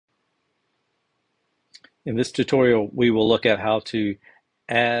In this tutorial, we will look at how to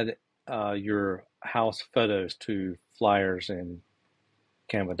add your house photos to flyers and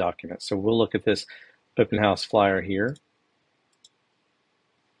CANVA documents. So we'll look at this open house flyer here.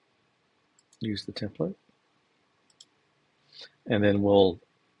 Use the template. And then we'll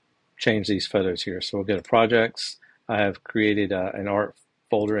change these photos here. So we'll go to projects. I have created an art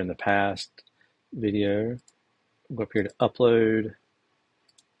folder in the past video. Go up here to upload,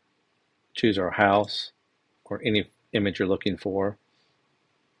 choose our house or any image you're looking for.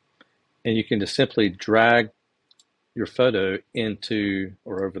 And you can just simply drag your photo into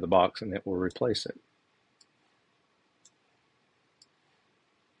or over the box and it will replace it.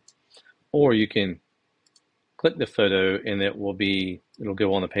 Or you can click the photo and it'll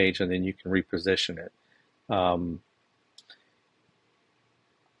go on the page and then you can reposition it. Let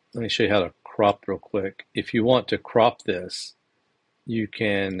me show you how to crop real quick. If you want to crop this, you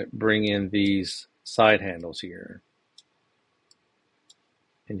can bring in these side handles here.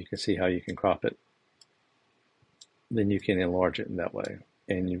 And you can see how you can crop it. Then you can enlarge it in that way.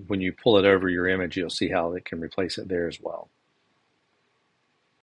 And when you pull it over your image, you'll see how it can replace it there as well.